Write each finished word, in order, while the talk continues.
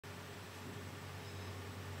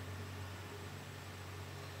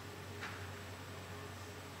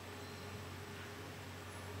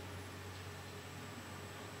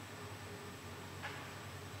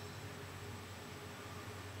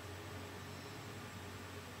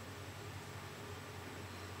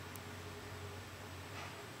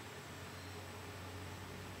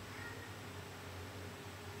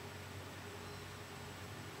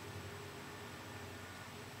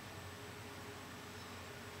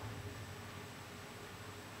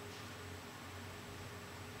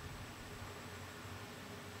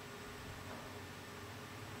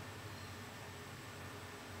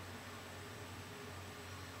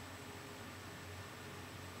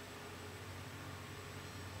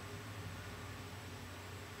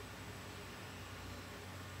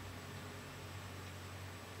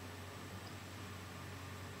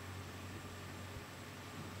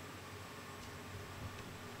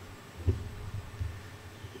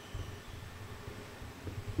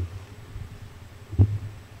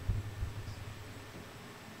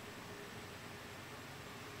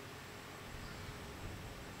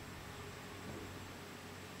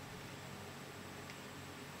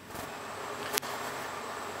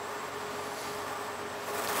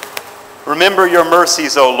Remember your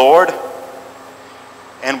mercies, O Lord,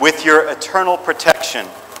 and with your eternal protection,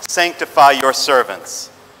 sanctify your servants,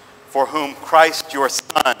 for whom Christ your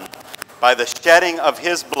Son, by the shedding of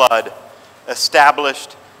his blood,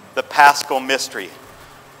 established the paschal mystery,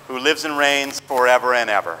 who lives and reigns forever and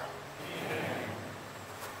ever.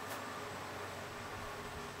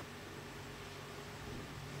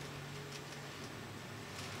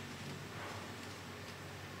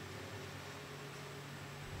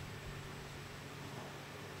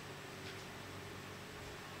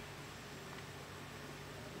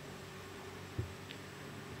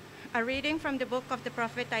 A reading from the book of the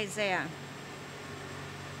prophet Isaiah.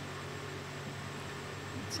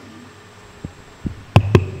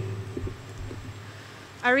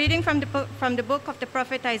 A reading from the book of the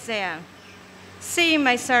prophet Isaiah. See,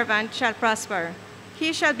 my servant shall prosper.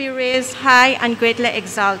 He shall be raised high and greatly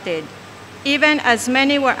exalted, even as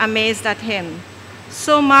many were amazed at him.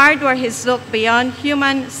 So marred were his look beyond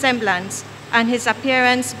human semblance, and his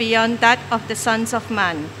appearance beyond that of the sons of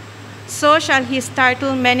man. So shall he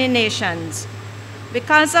startle many nations.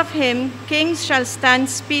 Because of him, kings shall stand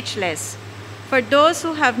speechless. For those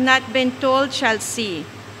who have not been told shall see.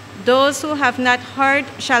 Those who have not heard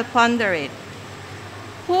shall ponder it.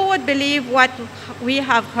 Who would believe what we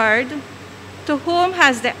have heard? To whom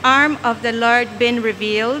has the arm of the Lord been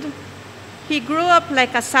revealed? He grew up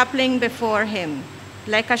like a sapling before him,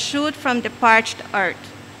 like a shoot from the parched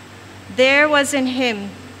earth. There was in him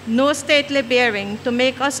no stately bearing to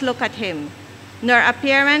make us look at him, nor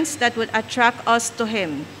appearance that would attract us to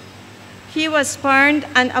him. He was spurned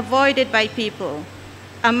and avoided by people,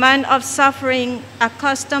 a man of suffering,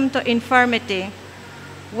 accustomed to infirmity,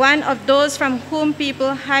 one of those from whom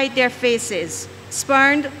people hide their faces,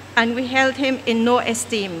 spurned, and we held him in no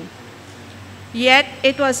esteem. Yet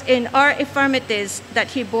it was in our infirmities that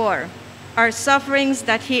he bore, our sufferings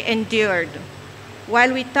that he endured,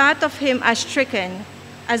 while we thought of him as stricken,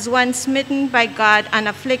 as one smitten by God and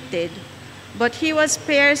afflicted, but he was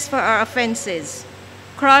pierced for our offenses,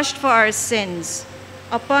 crushed for our sins.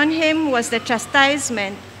 Upon him was the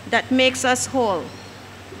chastisement that makes us whole.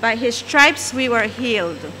 By his stripes we were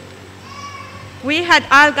healed. We had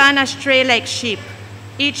all gone astray like sheep,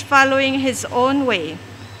 each following his own way,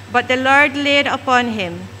 but the Lord laid upon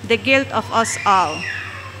him the guilt of us all.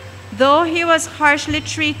 Though he was harshly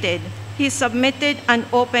treated, he submitted and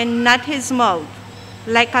opened not his mouth,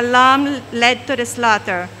 like a lamb led to the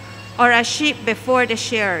slaughter, or a sheep before the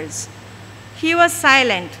shearers. He was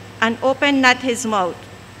silent and opened not his mouth.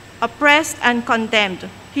 Oppressed and condemned,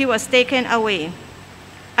 he was taken away.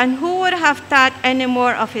 And who would have thought any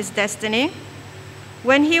more of his destiny?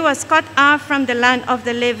 When he was cut off from the land of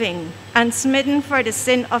the living and smitten for the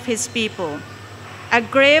sin of his people, a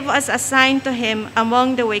grave was assigned to him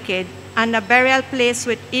among the wicked, and a burial place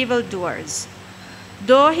with evildoers.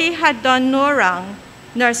 Though he had done no wrong,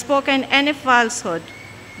 nor spoken any falsehood,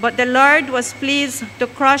 but the Lord was pleased to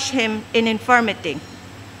crush him in infirmity.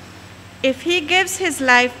 If he gives his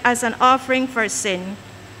life as an offering for sin,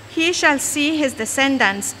 he shall see his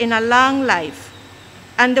descendants in a long life,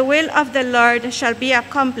 and the will of the Lord shall be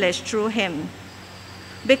accomplished through him.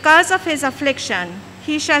 Because of his affliction,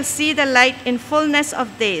 he shall see the light in fullness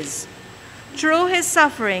of days. Through his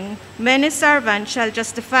suffering, many servants shall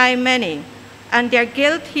justify many, and their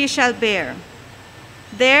guilt he shall bear.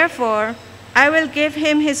 Therefore, I will give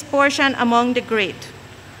him his portion among the great,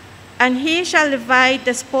 and he shall divide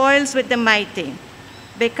the spoils with the mighty,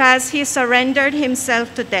 because he surrendered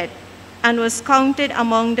himself to death and was counted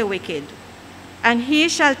among the wicked. And he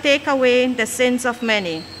shall take away the sins of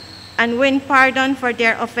many and win pardon for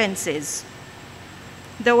their offenses.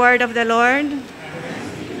 The word of the Lord.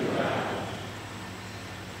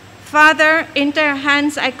 Father, into your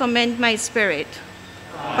hands I commend my spirit.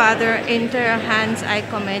 Father, into your hands I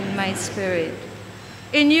commend my spirit.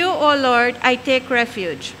 In you, O Lord, I take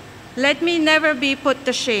refuge. Let me never be put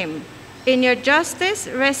to shame. In your justice,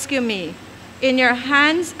 rescue me. In your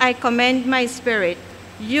hands I commend my spirit.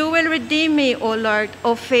 You will redeem me, O Lord,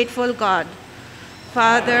 O faithful God.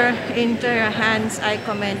 Father, into your hands I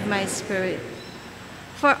commend my spirit.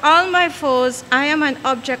 For all my foes, I am an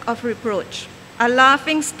object of reproach, a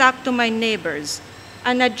laughing stock to my neighbors,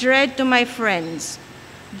 and a dread to my friends.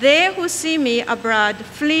 They who see me abroad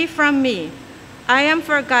flee from me. I am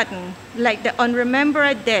forgotten, like the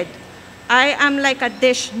unremembered dead. I am like a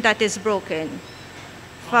dish that is broken.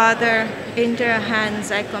 Father, into your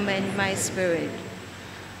hands I commend my spirit.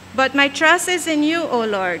 But my trust is in you, O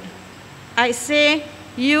Lord. I say,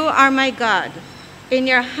 you are my God. In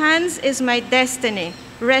your hands is my destiny.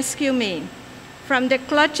 Rescue me from the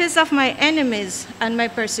clutches of my enemies and my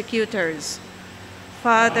persecutors.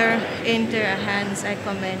 Father, into your hands I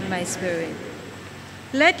commend my spirit.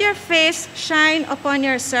 Let your face shine upon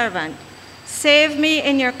your servant. Save me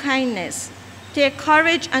in your kindness. Take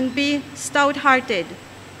courage and be stout-hearted,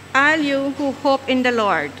 all you who hope in the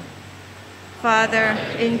Lord. Father,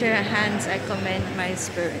 into your hands I commend my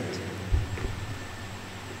spirit.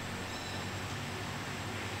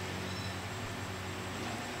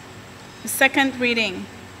 The second reading,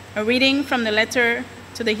 a reading from the letter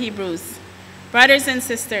to the Hebrews. Brothers and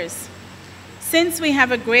sisters, since we have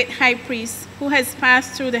a great high priest who has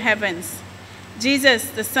passed through the heavens, Jesus,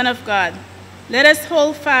 the Son of God, let us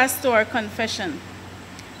hold fast to our confession.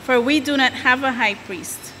 For we do not have a high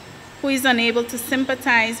priest who is unable to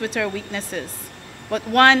sympathize with our weaknesses, but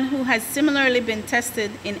one who has similarly been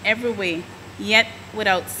tested in every way, yet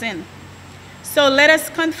without sin. So let us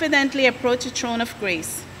confidently approach the throne of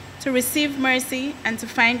grace to receive mercy and to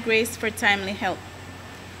find grace for timely help.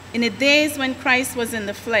 In the days when Christ was in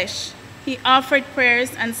the flesh, he offered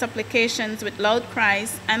prayers and supplications with loud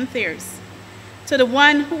cries and tears to the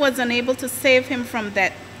one who was unable to save him from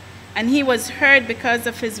death, and he was heard because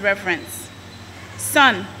of his reverence.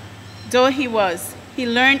 Son, though he was, he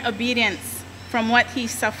learned obedience from what he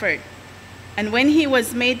suffered. And when he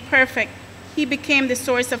was made perfect, he became the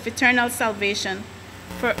source of eternal salvation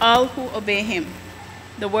for all who obey him.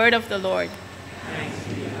 The word of the Lord. Thanks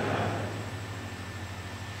be to God.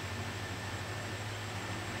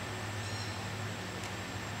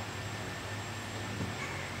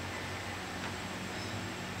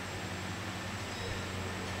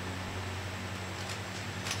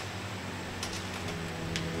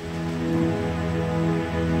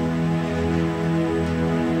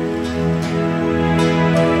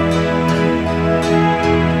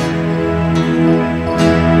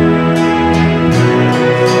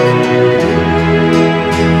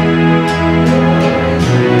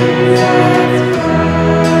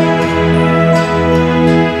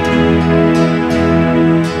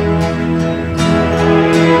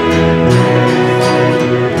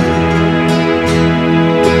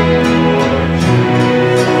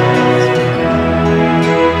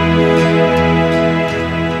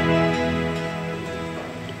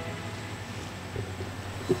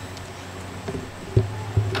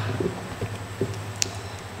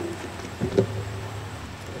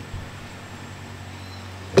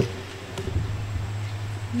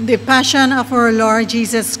 The Passion of our Lord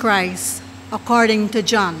Jesus Christ, according to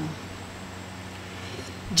John.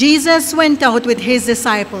 Jesus went out with his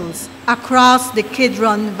disciples across the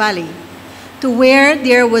Kidron Valley to where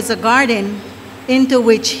there was a garden into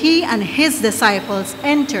which he and his disciples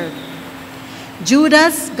entered.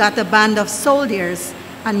 Judas got a band of soldiers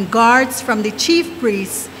and guards from the chief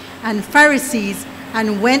priests and Pharisees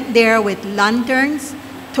and went there with lanterns,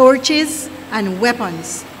 torches, and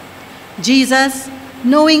weapons. Jesus,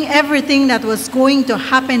 knowing everything that was going to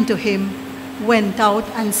happen to him, went out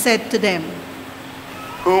and said to them,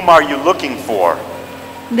 "Whom are you looking for?"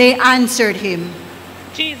 They answered him.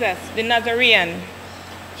 Jesus, the Nazarene.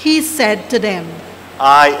 He said to them,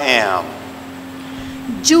 "I am."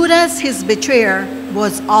 Judas, his betrayer,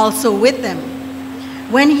 was also with them.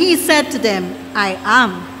 When he said to them, "I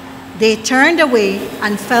am," they turned away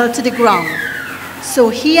and fell to the ground. So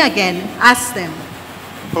he again asked them,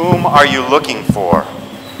 "Whom are you looking for?"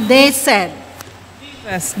 They said,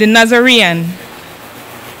 Jesus, the Nazarene.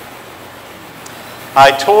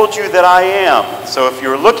 "I told you that I am, so if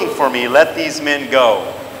you're looking for me, let these men go."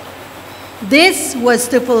 This was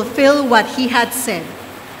to fulfill what he had said,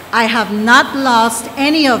 "I have not lost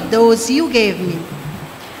any of those you gave me."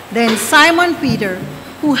 Then Simon Peter,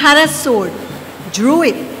 who had a sword, drew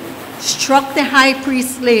it, struck the high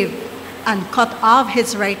priest's slave, and cut off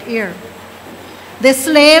his right ear. The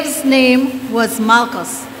slave's name was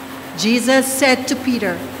Malchus. Jesus said to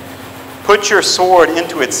Peter, "Put your sword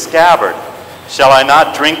into its scabbard. Shall I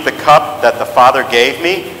not drink the cup that the Father gave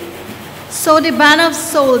me?" So the band of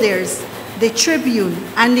soldiers, the tribune,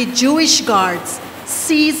 and the Jewish guards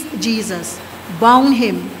seized Jesus, bound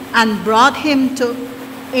him, and brought him to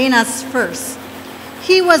Annas first.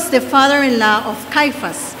 He was the father-in-law of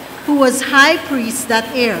Caiaphas, who was high priest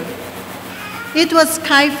that year. It was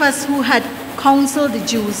Caiaphas who had counseled the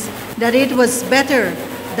Jews that it was better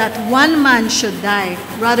that one man should die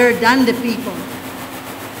rather than the people.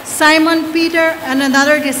 Simon Peter and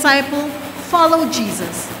another disciple followed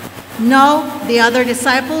Jesus. Now the other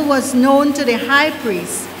disciple was known to the high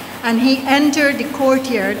priest, and he entered the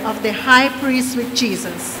courtyard of the high priest with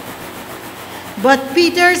Jesus. But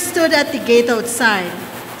Peter stood at the gate outside.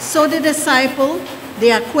 So the disciple,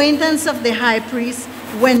 the acquaintance of the high priest,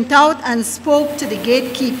 went out and spoke to the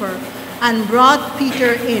gatekeeper and brought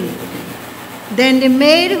Peter in. Then the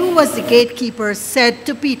maid who was the gatekeeper said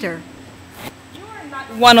to Peter, You are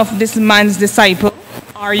not one of this man's disciples,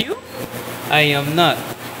 are you? I am not.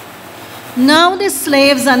 Now the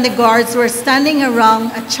slaves and the guards were standing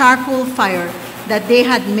around a charcoal fire that they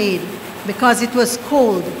had made because it was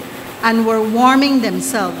cold and were warming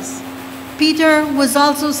themselves. Peter was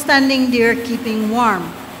also standing there keeping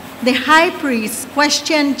warm. The high priest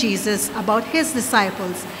questioned Jesus about his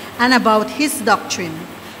disciples and about his doctrine.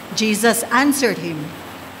 Jesus answered him,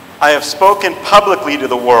 I have spoken publicly to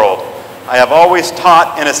the world. I have always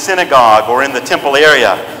taught in a synagogue or in the temple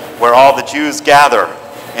area where all the Jews gather,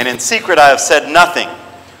 and in secret I have said nothing.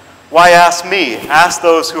 Why ask me? Ask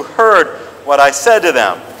those who heard what I said to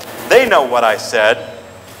them. They know what I said.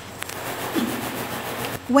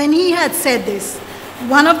 When he had said this,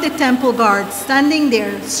 one of the temple guards standing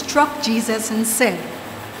there struck Jesus and said,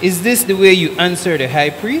 Is this the way you answer the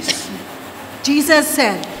high priest? Jesus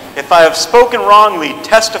said, If I have spoken wrongly,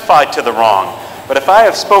 testify to the wrong. But if I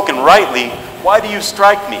have spoken rightly, why do you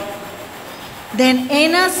strike me? Then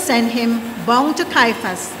Annas sent him bound to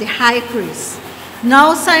Caiaphas, the high priest.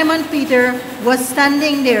 Now Simon Peter was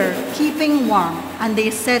standing there keeping warm, and they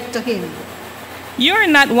said to him, You are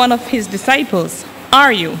not one of his disciples,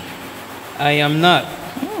 are you? I am not.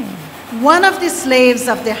 One of the slaves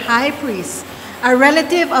of the high priest, a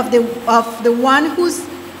relative of the one whose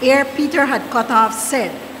ear Peter had cut off,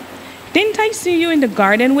 said, Didn't I see you in the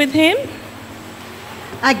garden with him?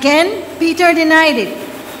 Again, Peter denied it,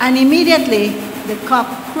 and immediately the cock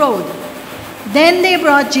crowed. Then they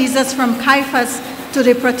brought Jesus from Caiaphas to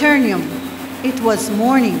the praetorium. It was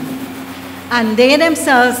morning, and they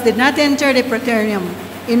themselves did not enter the praetorium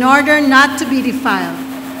in order not to be defiled,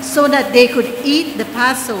 so that they could eat the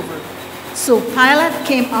Passover. So Pilate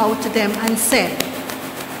came out to them and said,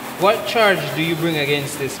 What charge do you bring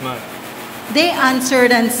against this man? They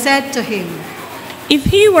answered and said to him, If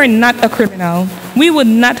he were not a criminal, we would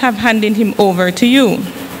not have handed him over to you.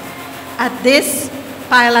 At this,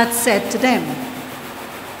 Pilate said to them,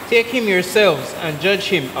 Take him yourselves and judge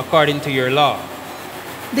him according to your law.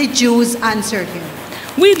 The Jews answered him,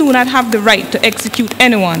 We do not have the right to execute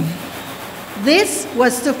anyone. This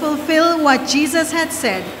was to fulfill what Jesus had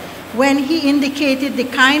said when he indicated the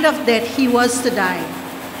kind of death he was to die.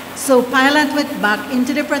 So Pilate went back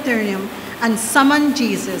into the praetorium and summoned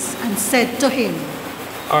Jesus and said to him,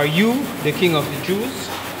 Are you the king of the Jews?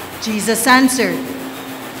 Jesus answered,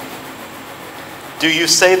 Do you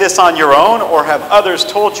say this on your own, or have others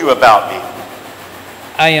told you about me?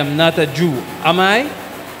 I am not a Jew, am I?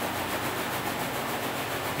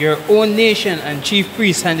 Your own nation and chief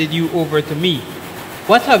priests handed you over to me.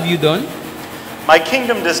 What have you done? My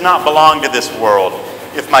kingdom does not belong to this world.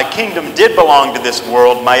 If my kingdom did belong to this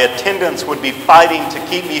world, my attendants would be fighting to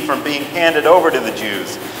keep me from being handed over to the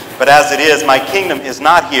Jews. But as it is, my kingdom is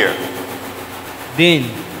not here. Then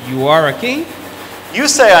you are a king? You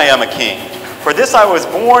say I am a king. For this I was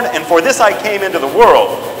born, and for this I came into the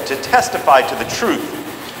world, to testify to the truth.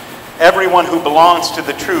 Everyone who belongs to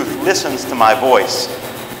the truth listens to my voice.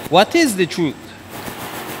 What is the truth?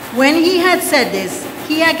 When he had said this,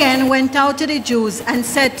 he again went out to the Jews and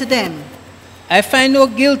said to them, I find no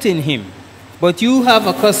guilt in him, but you have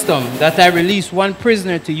a custom that I release one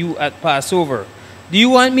prisoner to you at Passover. Do you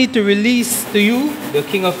want me to release to you the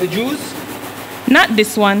king of the Jews? Not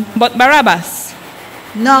this one, but Barabbas.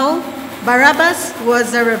 No, Barabbas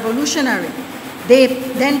was a revolutionary.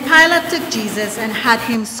 Then Pilate took Jesus and had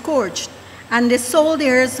him scourged, and the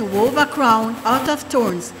soldiers wove a crown out of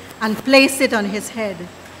thorns and placed it on his head,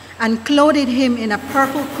 and clothed him in a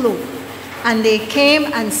purple cloak. And they came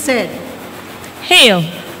and said, Hail,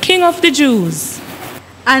 King of the Jews!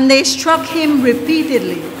 And they struck him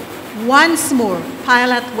repeatedly. Once more,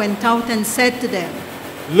 Pilate went out and said to them,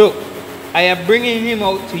 Look, I am bringing him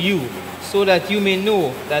out to you, so that you may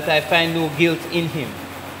know that I find no guilt in him.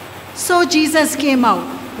 So Jesus came out,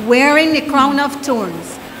 wearing the crown of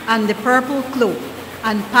thorns and the purple cloak,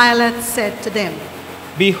 and Pilate said to them,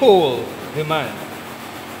 Behold the man.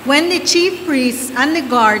 When the chief priests and the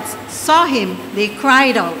guards saw him, they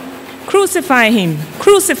cried out, Crucify him!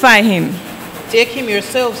 Crucify him! Take him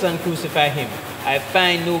yourselves and crucify him. I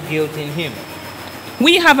find no guilt in him.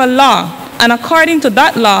 We have a law, and according to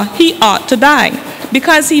that law, he ought to die,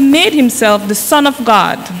 because he made himself the Son of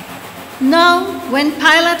God. Now, when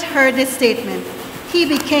Pilate heard this statement, he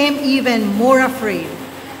became even more afraid,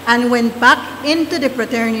 and went back into the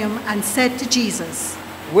praetorium and said to Jesus,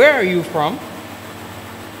 Where are you from?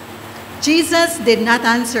 Jesus did not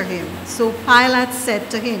answer him, so Pilate said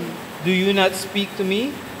to him, Do you not speak to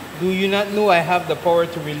me? Do you not know I have the power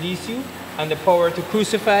to release you and the power to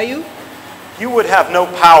crucify you? You would have no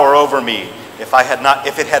power over me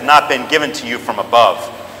if it had not been given to you from above.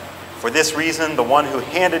 For this reason, the one who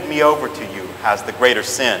handed me over to you has the greater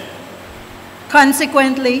sin."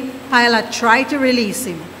 Consequently, Pilate tried to release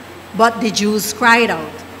him, but the Jews cried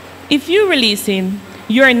out, "If you release him,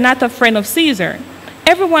 you are not a friend of Caesar.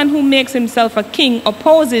 Everyone who makes himself a king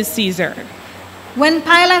opposes Caesar." When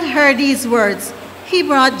Pilate heard these words, he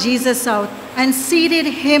brought Jesus out and seated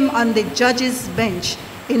him on the judge's bench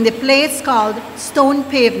in the place called Stone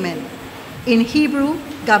Pavement, in Hebrew,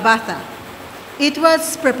 Gabbatha. It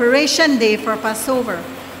was preparation day for Passover,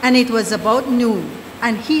 and it was about noon,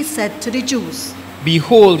 and he said to the Jews,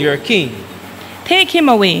 "Behold your king." Take him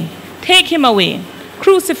away,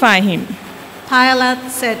 crucify him." Pilate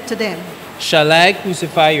said to them. "Shall I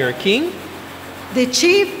crucify your king?" The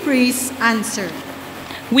chief priests answered.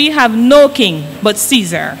 "We have no king but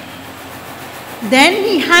Caesar." Then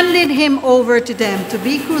he handed him over to them to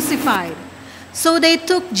be crucified. So they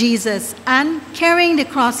took Jesus, and carrying the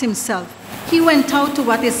cross himself, he went out to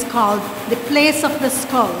what is called the place of the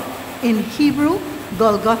skull, in Hebrew,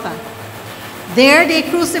 Golgotha. There they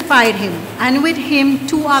crucified him, and with him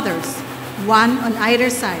 2 others, one on either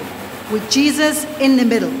side, with Jesus in the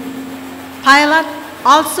middle. Pilate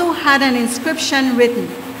also had an inscription written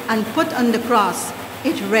and put on the cross.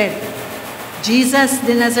 It read, "Jesus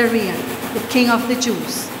the Nazarene, the King of the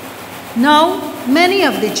Jews." Now, many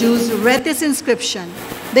of the Jews read this inscription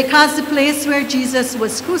because the place where Jesus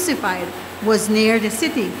was crucified was near the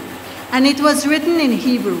city, and it was written in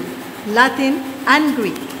Hebrew, Latin, and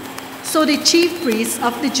Greek. So the chief priests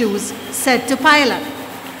of the Jews said to Pilate,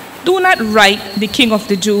 "Do not write the King of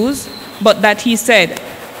the Jews, but that he said,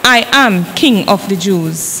 'I am King of the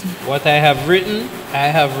Jews.'" "What I have written,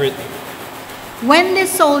 I have written." When the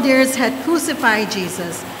soldiers had crucified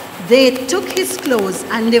Jesus, they took his clothes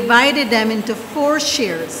and divided them into 4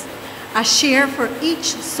 shares, a share for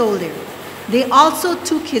each soldier. They also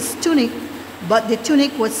took his tunic, but the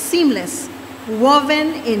tunic was seamless,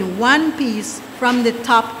 woven in one piece from the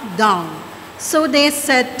top down. So they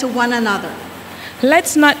said to one another,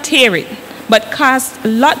 "Let's not tear it, but cast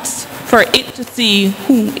lots for it to see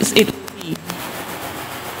whose it will be."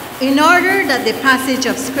 in order that the passage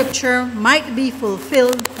of Scripture might be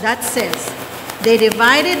fulfilled that says, "They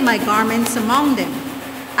divided my garments among them,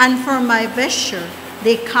 and for my vesture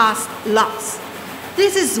they cast lots."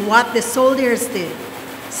 This is what the soldiers did.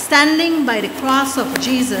 Standing by the cross of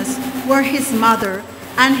Jesus were his mother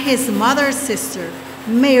and his mother's sister,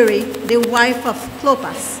 Mary, the wife of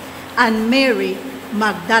Clopas, and Mary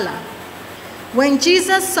Magdala. When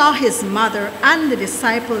Jesus saw his mother and the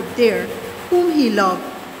disciple there, whom he loved,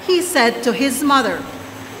 he said to his mother,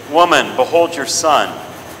 "Woman, behold your son.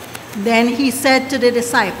 Then he said to the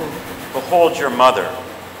disciple, Behold your mother."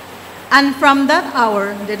 and from that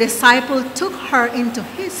hour the disciple took her into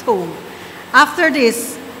his home. After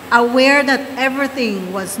this, aware that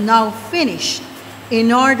everything was now finished,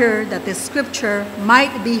 in order that the Scripture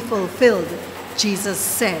might be fulfilled, Jesus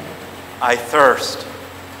said, "I thirst."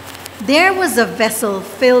 There was a vessel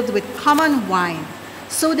filled with common wine,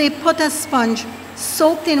 so they put a sponge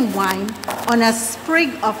soaked in wine on a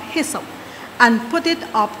sprig of hyssop and put it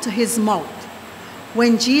up to his mouth.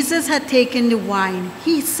 When Jesus had taken the wine,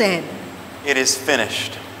 he said, "It is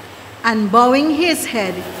finished." and bowing his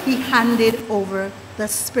head, he handed over the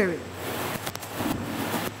Spirit.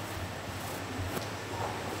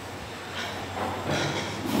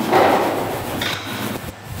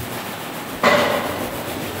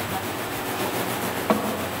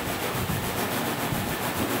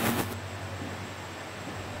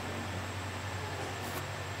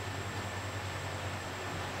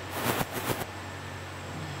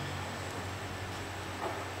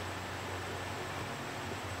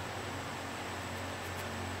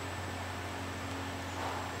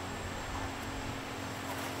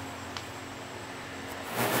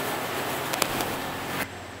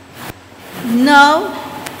 Now,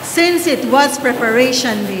 since it was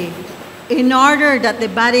preparation day, in order that the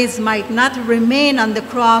bodies might not remain on the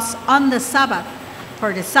cross on the Sabbath,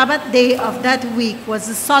 for the Sabbath day of that week was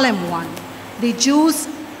a solemn one, the Jews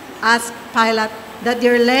asked Pilate that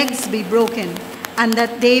their legs be broken and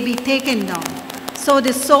that they be taken down. So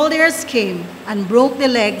the soldiers came and broke the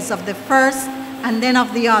legs of the first and then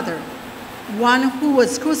of the other, one who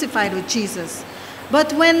was crucified with Jesus.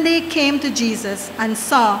 But when they came to Jesus and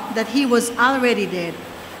saw that he was already dead,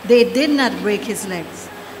 they did not break his legs.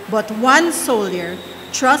 But one soldier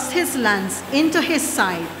thrust his lance into his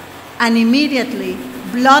side, and immediately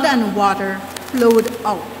blood and water flowed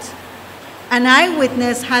out. An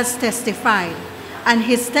eyewitness has testified, and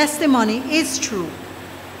his testimony is true.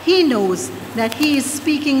 He knows that he is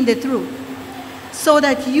speaking the truth. so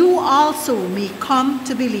that you also may come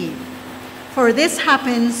to believe. For this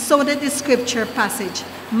happened so that the scripture passage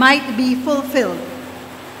might be fulfilled.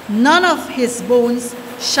 None of his bones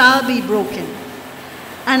shall be broken.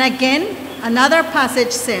 And again, another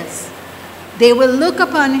passage says, they will look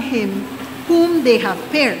upon him whom they have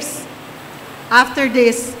pierced. After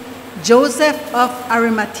this, Joseph of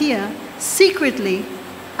Arimathea, secretly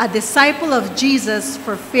a disciple of Jesus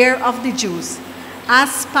for fear of the Jews,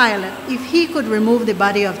 asked Pilate if he could remove the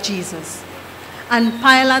body of Jesus. And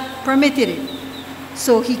Pilate permitted it.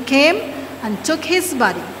 So he came and took his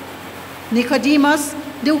body. Nicodemus,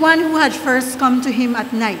 the one who had first come to him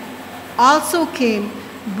at night, also came,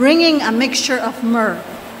 bringing a mixture of myrrh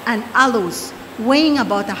and aloes, weighing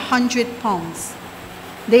about 100 pounds.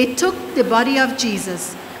 They took the body of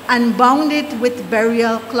Jesus and bound it with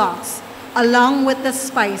burial cloths, along with the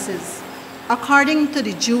spices, according to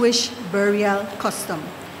the Jewish burial custom.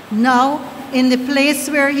 Now, in the place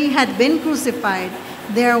where he had been crucified,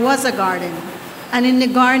 there was a garden, and in the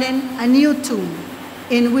garden a new tomb,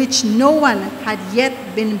 in which no one had yet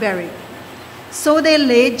been buried. So they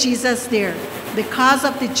laid Jesus there, because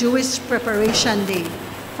of the Jewish preparation day,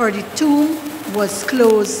 for the tomb was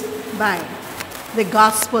close by. The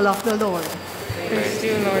Gospel of the Lord. Praise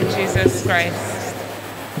you, Lord Jesus Christ.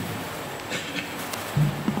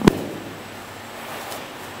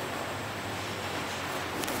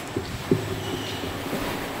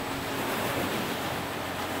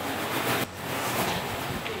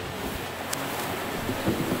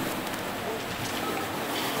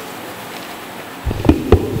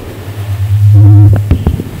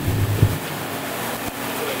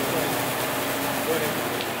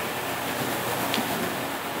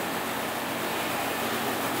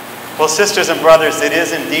 Well, sisters and brothers, it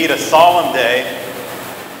is indeed a solemn day,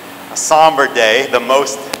 a somber day, the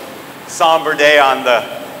most somber day on the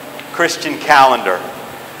Christian calendar,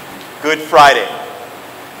 Good Friday.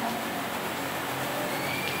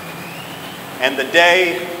 And the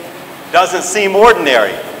day doesn't seem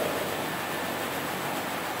ordinary.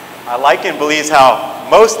 I like in Belize how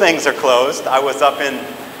most things are closed. I was up in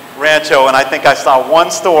Rancho and I think I saw one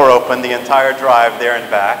store open the entire drive there and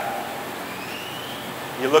back.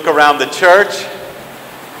 You look around the church,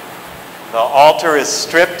 the altar is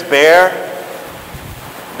stripped bare,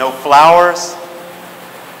 no flowers,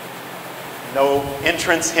 no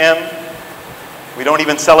entrance hymn. We don't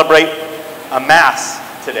even celebrate a Mass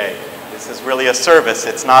today. This is really a service.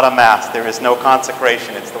 It's not a Mass. There is no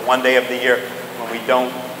consecration. It's the one day of the year when we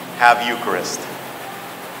don't have Eucharist.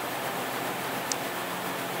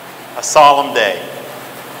 A solemn day.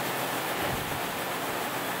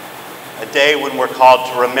 A day when we're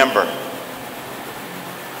called to remember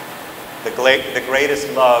the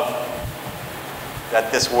greatest love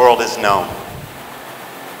that this world has known.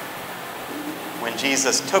 When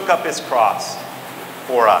Jesus took up his cross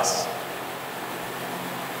for us.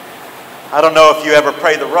 I don't know if you ever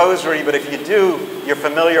pray the rosary, but if you do, you're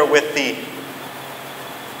familiar with the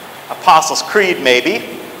Apostles' Creed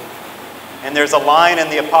maybe. And there's a line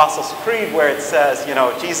in the Apostles' Creed where it says, you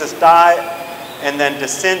know, Jesus died and then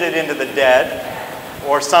descended into the dead,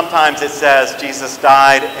 or sometimes it says Jesus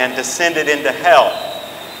died and descended into hell.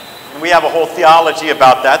 And we have a whole theology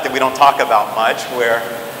about that we don't talk about much,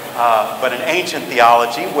 but an ancient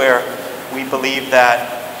theology where we believe that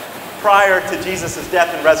prior to Jesus'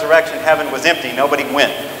 death and resurrection, heaven was empty, nobody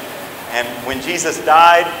went. And when Jesus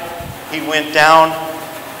died, he went down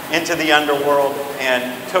into the underworld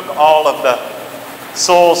and took all of the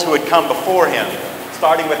souls who had come before him,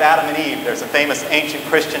 starting with Adam and Eve. There's a famous ancient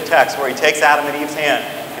Christian text where he takes Adam and Eve's hand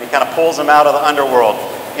and he kind of pulls them out of the underworld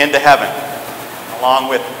into heaven, along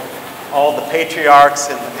with all the patriarchs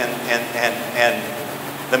and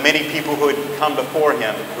the many people who had come before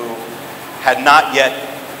him who had not yet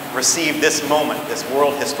received this moment, this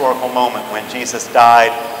world historical moment when Jesus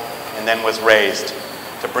died and then was raised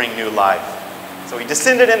to bring new life. So he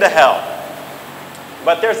descended into hell.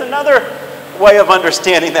 But there's another way of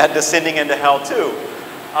understanding that descending into hell too.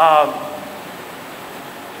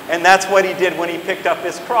 And that's what he did when he picked up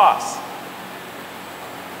his cross.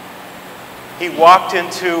 He walked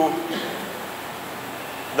into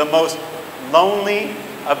the most lonely,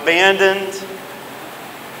 abandoned,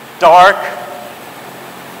 dark,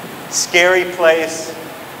 scary place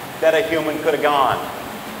that a human could have gone.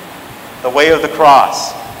 The way of the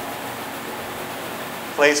cross. A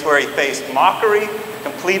place where he faced mockery,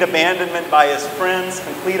 complete abandonment by his friends,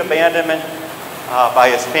 complete abandonment by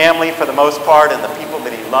his family for the most part, and the people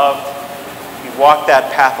that he loved. He walked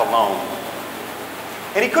that path alone.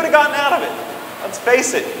 And he could have gotten out of it. Let's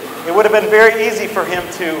face it. It would have been very easy for him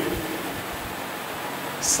to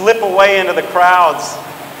slip away into the crowds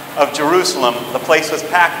of Jerusalem. The place was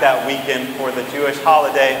packed that weekend for the Jewish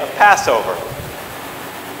holiday of Passover.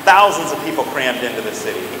 Thousands of people crammed into the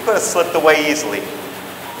city. He could have slipped away easily,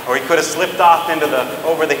 or he could have slipped off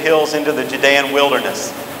over the hills into the Judean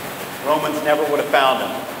wilderness. Romans never would have found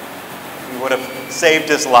him. He would have saved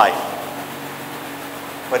his life.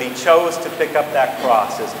 But he chose to pick up that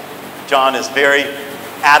cross, as John is very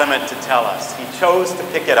adamant to tell us. He chose to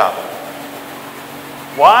pick it up.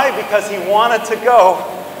 Why? Because he wanted to go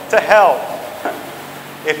to hell,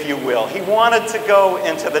 if you will. He wanted to go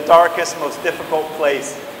into the darkest, most difficult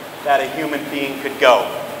place that a human being could go.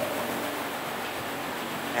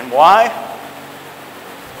 And why?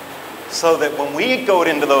 So that when we go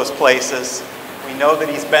into those places, we know that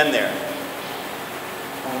he's been there.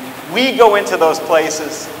 When we go into those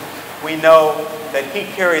places, we know that he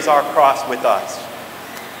carries our cross with us.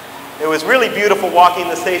 It was really beautiful walking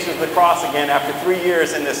the Stations of the Cross again after 3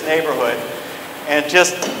 years in this neighborhood and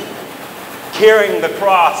just carrying the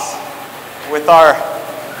cross with our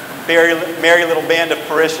merry little band of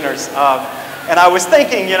parishioners. And I was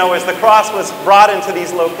thinking, as the cross was brought into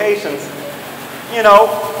these locations,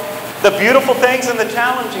 the beautiful things and the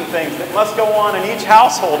challenging things that must go on in each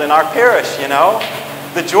household in our parish,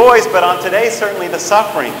 the joys, but on today, certainly the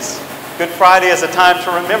sufferings. Good Friday is a time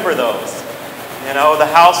to remember those. The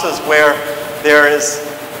houses where there is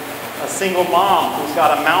a single mom who's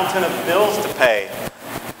got a mountain of bills to pay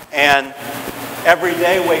and every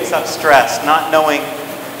day wakes up stressed, not knowing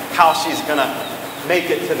how she's going to make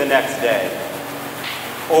it to the next day.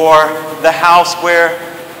 Or the house where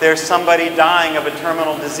there's somebody dying of a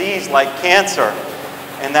terminal disease like cancer,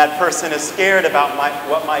 and that person is scared about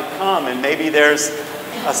what might come, and maybe there's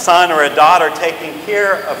a son or a daughter taking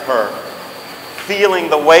care of her, feeling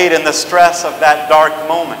the weight and the stress of that dark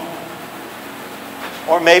moment.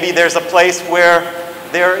 Or maybe there's a place where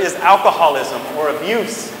there is alcoholism or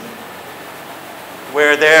abuse,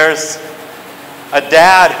 where there's a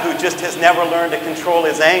dad who just has never learned to control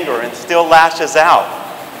his anger and still lashes out.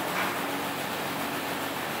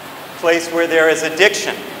 A place where there is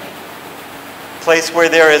addiction. A place where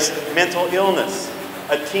there is mental illness.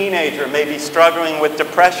 A teenager may be struggling with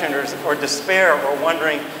depression or despair, or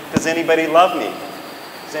wondering, does anybody love me?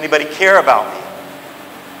 Does anybody care about me?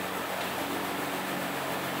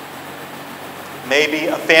 Maybe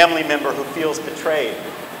a family member who feels betrayed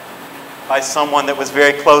by someone that was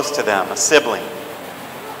very close to them, a sibling.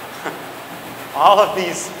 All of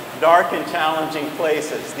these dark and challenging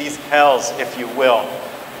places, these hells, if you will,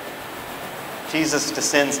 Jesus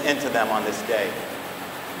descends into them on this day.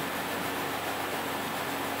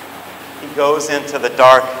 He goes into the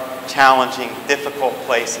dark, challenging, difficult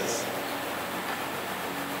places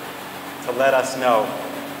to let us know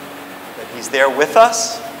that he's there with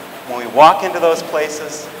us when we walk into those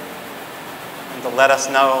places, and to let us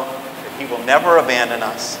know that he will never abandon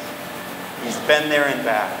us. He's been there and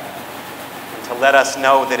back. And to let us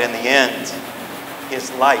know that in the end,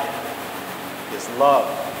 his light, his love,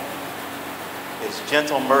 his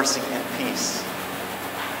gentle mercy and peace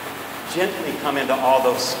gently come into all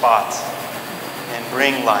those spots and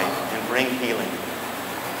bring light and bring healing,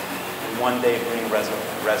 and one day bring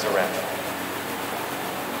resurrection.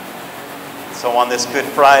 So on this Good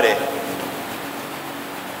Friday,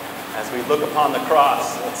 as we look upon the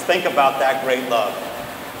cross, let's think about that great love.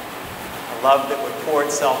 A love that would pour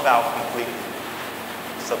itself out completely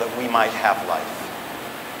so that we might have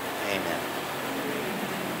life. Amen.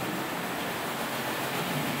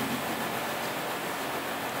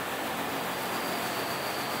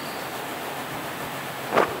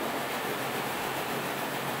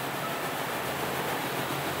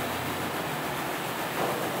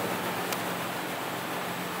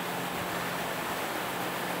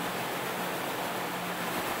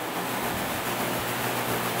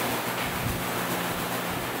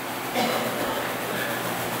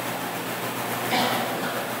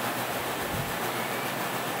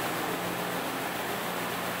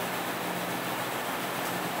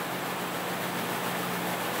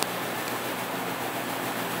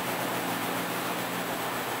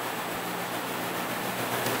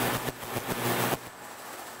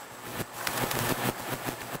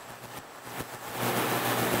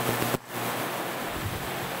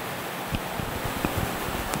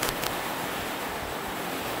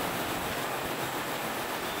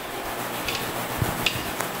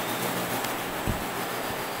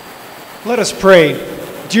 Let us pray,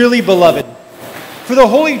 dearly beloved, for the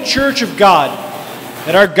Holy Church of God,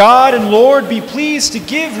 that our God and Lord be pleased to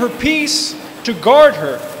give her peace, to guard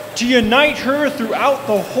her, to unite her throughout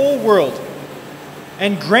the whole world,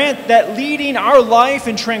 and grant that leading our life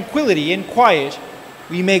in tranquility and quiet,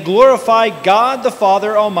 we may glorify God the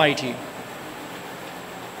Father Almighty.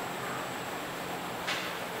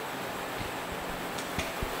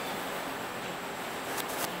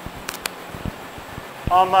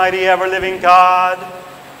 Almighty ever-living God,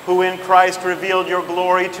 who in Christ revealed your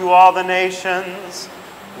glory to all the nations,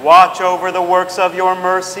 watch over the works of your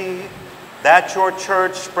mercy, that your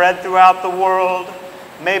church spread throughout the world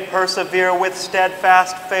may persevere with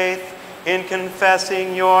steadfast faith in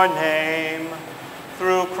confessing your name.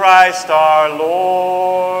 Through Christ our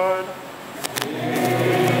Lord.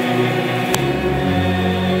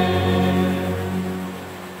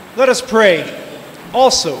 Let us pray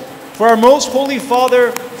also for our most holy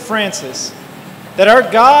Father Francis, that our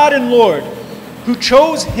God and Lord, who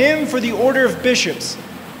chose him for the order of bishops,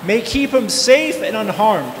 may keep him safe and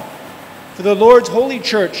unharmed for the Lord's holy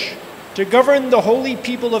church, to govern the holy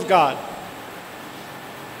people of God.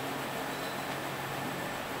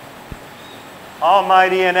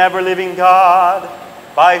 Almighty and ever-living God,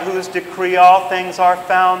 by whose decree all things are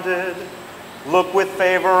founded, look with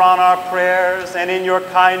favor on our prayers, and in your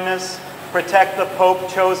kindness protect the Pope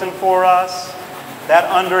chosen for us, that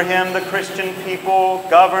under him the Christian people,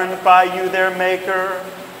 governed by you their Maker,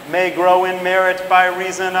 may grow in merit by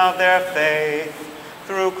reason of their faith.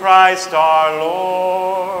 Through Christ our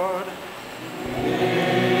Lord.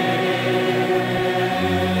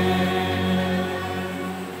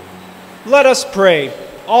 Let us pray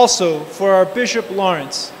also for our Bishop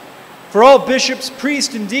Lawrence, for all bishops,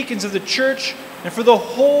 priests, and deacons of the church, and for the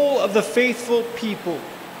whole of the faithful people.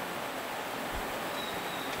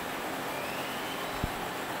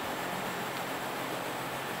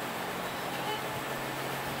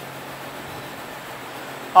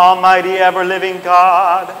 Almighty ever-living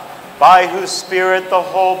God, by whose Spirit the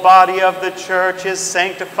whole body of the church is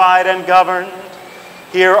sanctified and governed,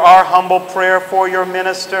 hear our humble prayer for your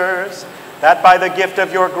ministers, that by the gift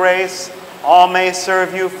of your grace all may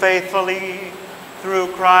serve you faithfully. Through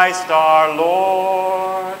Christ our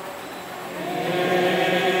Lord.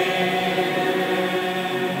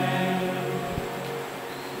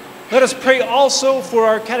 Let us pray also for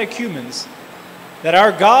our catechumens, that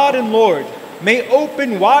our God and Lord may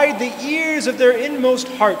open wide the ears of their inmost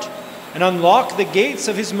heart and unlock the gates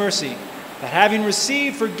of his mercy, that having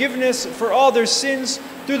received forgiveness for all their sins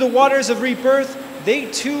through the waters of rebirth, they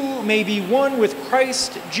too may be one with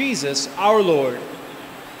Christ Jesus our Lord.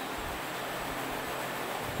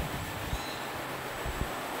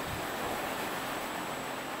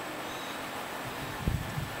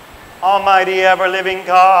 Almighty ever-living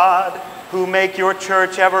God, who make your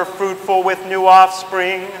church ever fruitful with new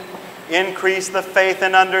offspring, increase the faith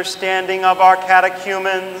and understanding of our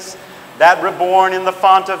catechumens, that reborn in the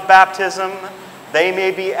font of baptism, they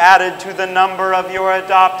may be added to the number of your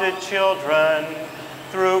adopted children.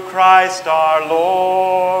 Through Christ our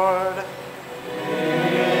Lord.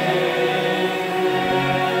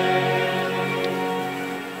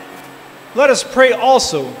 Let us pray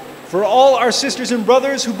also for all our sisters and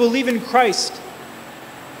brothers who believe in Christ,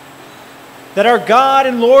 that our God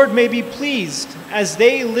and Lord may be pleased as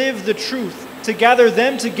they live the truth, to gather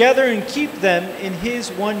them together and keep them in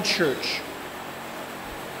his one church.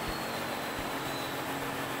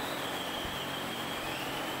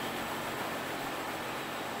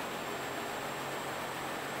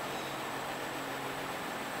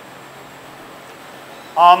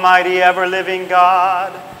 Almighty ever-living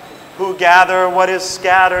God, who gather what is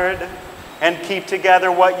scattered and keep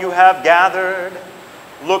together what you have gathered,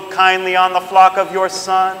 look kindly on the flock of your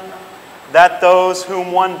Son, that those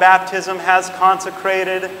whom one baptism has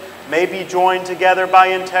consecrated may be joined together by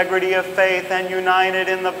integrity of faith and united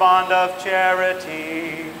in the bond of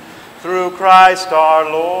charity. Through Christ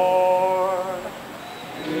our Lord.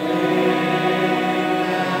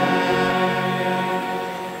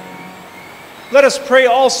 Let us pray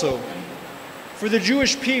also for the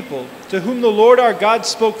Jewish people, to whom the Lord our God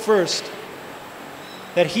spoke first,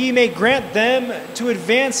 that he may grant them to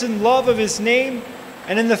advance in love of his name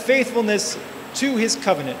and in the faithfulness to his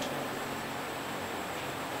covenant.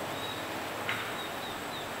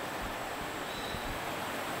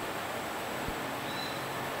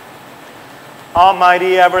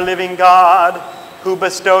 Almighty ever-living God, who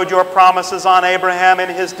bestowed your promises on Abraham and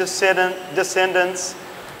his descendants,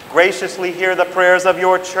 graciously hear the prayers of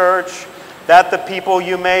your church, that the people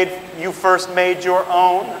you first made your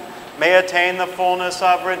own may attain the fullness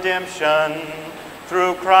of redemption.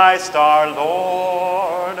 Through Christ our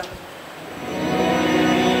Lord.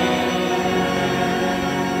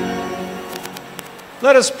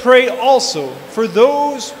 Let us pray also for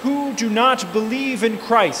those who do not believe in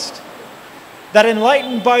Christ, that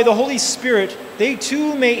enlightened by the Holy Spirit they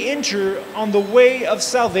too may enter on the way of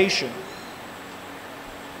salvation.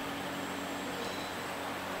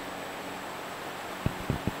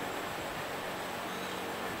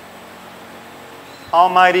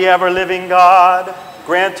 Almighty ever-living God,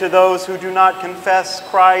 grant to those who do not confess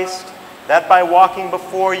Christ that by walking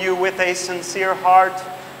before you with a sincere heart,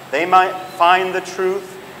 they might find the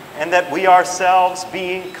truth, and that we ourselves,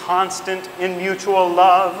 being constant in mutual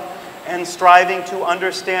love and striving to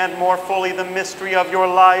understand more fully the mystery of your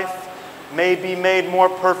life, may be made more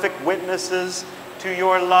perfect witnesses to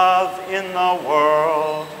your love in the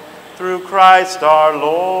world. Through Christ our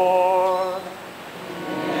Lord.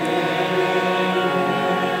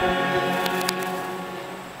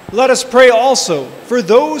 Let us pray also for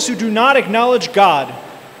those who do not acknowledge God,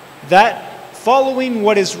 that, following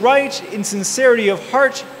what is right in sincerity of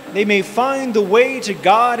heart, they may find the way to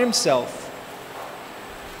God himself.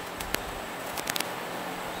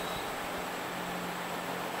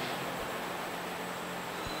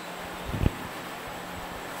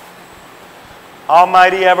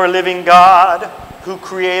 Almighty ever-living God, who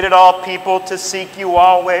created all people to seek you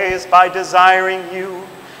always by desiring you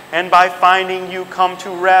and by finding you come to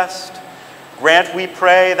rest, grant, we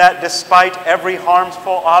pray, that despite every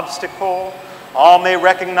harmful obstacle, all may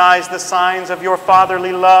recognize the signs of your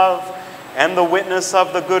fatherly love and the witness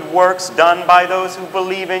of the good works done by those who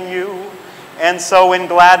believe in you, and so in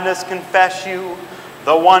gladness confess you,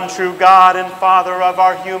 the one true God and Father of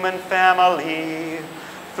our human family,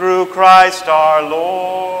 through Christ our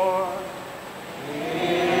Lord.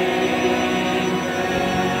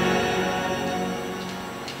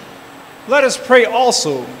 Let us pray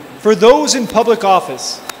also for those in public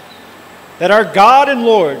office, that our God and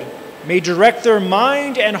Lord may direct their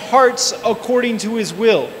mind and hearts according to his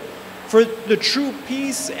will, for the true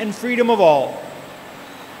peace and freedom of all.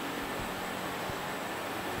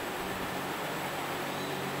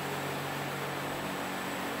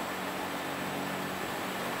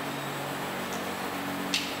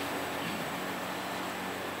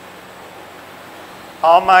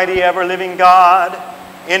 Almighty ever-living God,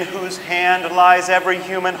 in whose hand lies every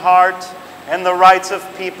human heart and the rights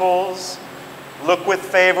of peoples, look with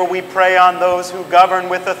favor, we pray, on those who govern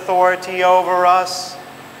with authority over us,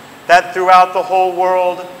 that throughout the whole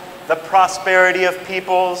world, the prosperity of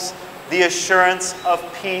peoples, the assurance of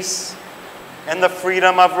peace, and the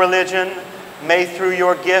freedom of religion may through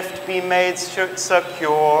your gift be made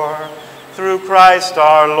secure. Through Christ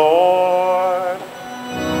our Lord.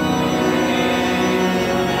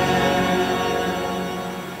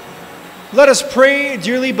 Let us pray,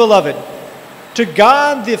 dearly beloved, to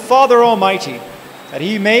God the Father Almighty, that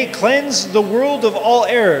he may cleanse the world of all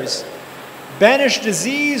errors, banish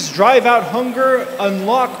disease, drive out hunger,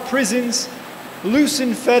 unlock prisons,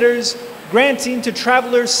 loosen fetters, granting to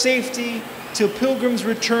travelers safety till pilgrims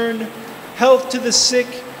return, health to the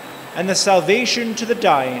sick, and the salvation to the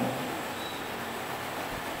dying.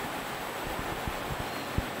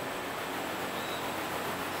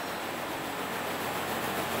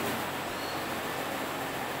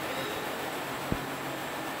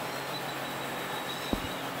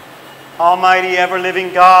 Almighty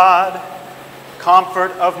ever-living God,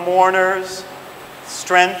 comfort of mourners,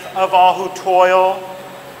 strength of all who toil,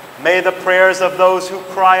 may the prayers of those who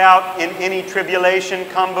cry out in any tribulation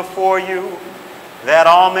come before you, that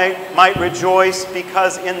all might rejoice,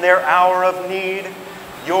 because in their hour of need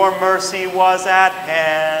your mercy was at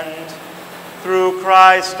hand. Through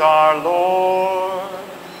Christ our Lord.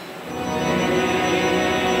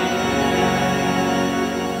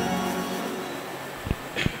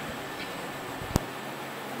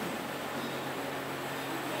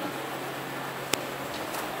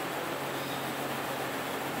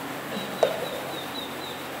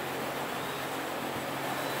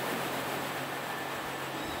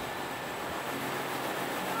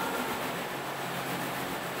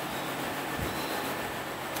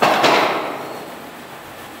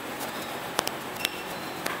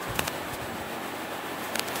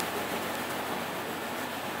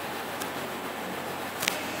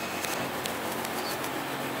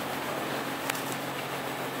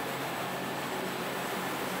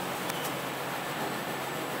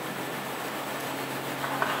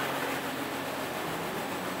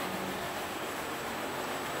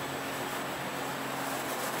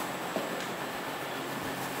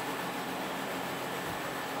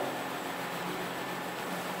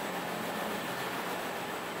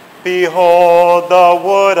 Behold the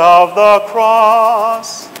wood of the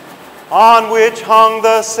cross, on which hung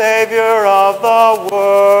the Savior of the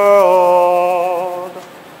world.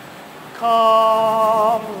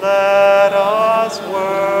 Come, let us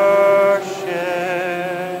worship.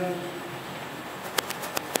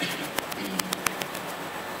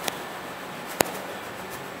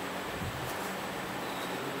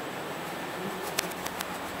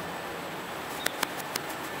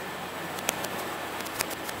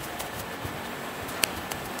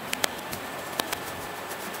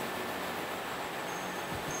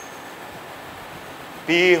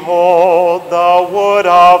 Behold the wood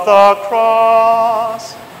of the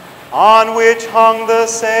cross, on which hung the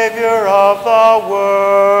Savior of the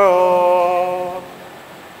world.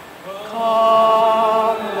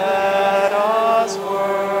 Come, let us worship.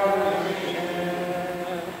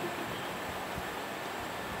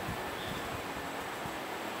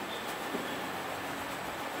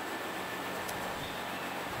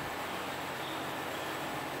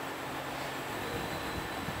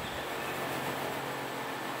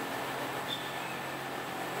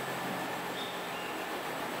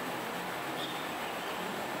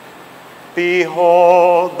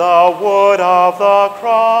 Behold the wood of the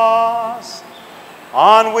cross,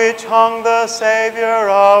 on which hung the Savior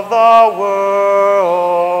of the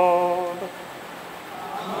world.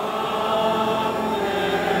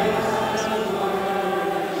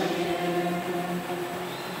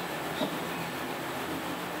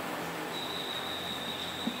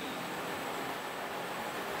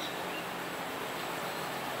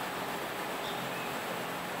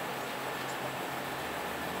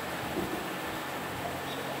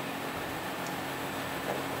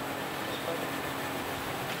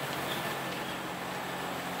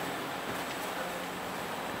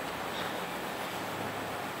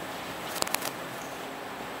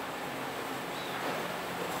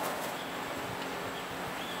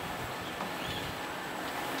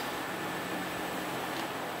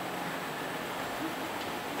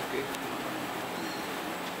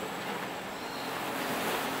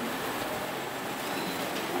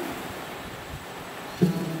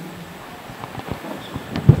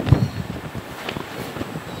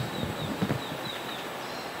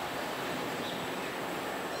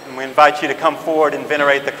 And we invite you to come forward and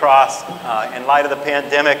venerate the cross. In light of the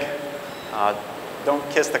pandemic, don't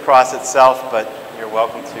kiss the cross itself, but you're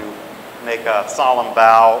welcome to make a solemn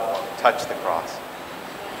bow or touch the cross.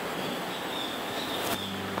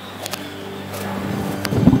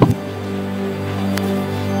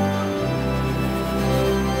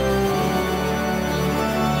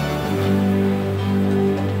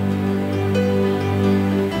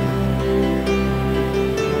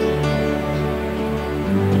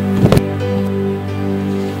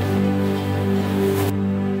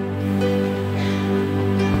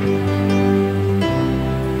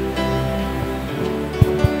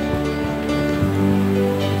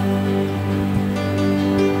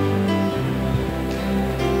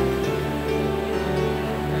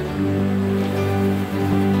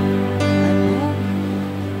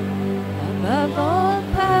 Above all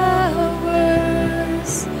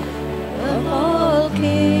powers, above all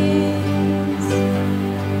kings,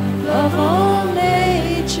 above all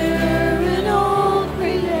nature and all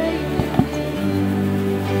created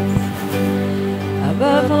things,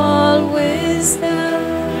 above all wisdom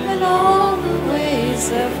and all the ways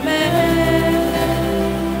of man.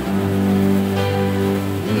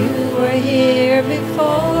 You were here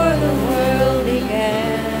before the world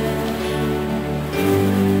began.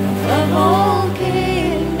 Above all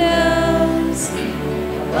kingdoms,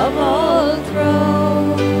 above all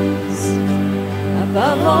thrones,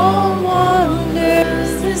 above all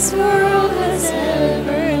wonders this world has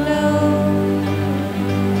ever known,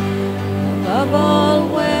 above all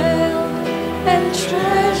wealth and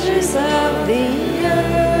treasures of the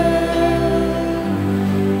earth,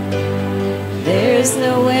 there's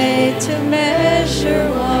no way to measure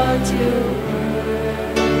what you're worth.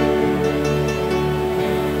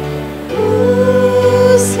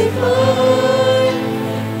 Crucified,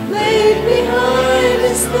 laid behind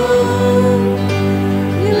a stone,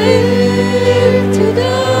 you lived to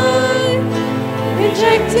die,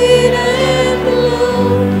 rejected and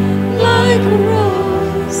alone, like a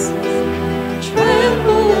rose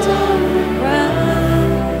trampled on the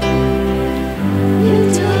ground. You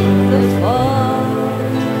took the fall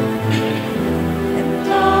and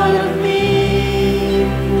thought of me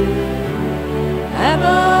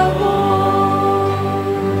above all.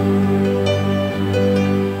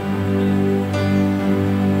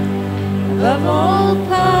 Above all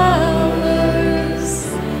powers,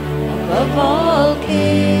 above all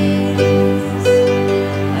kings,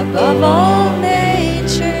 above all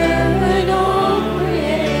nature and all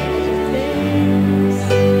created things,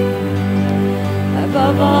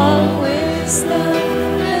 above all wisdom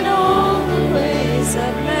and all the ways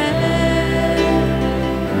of man.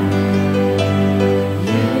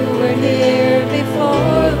 You were here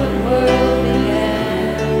before the world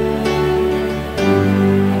began.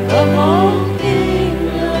 Above all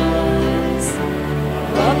kingdoms,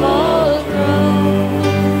 above all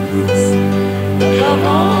thrones,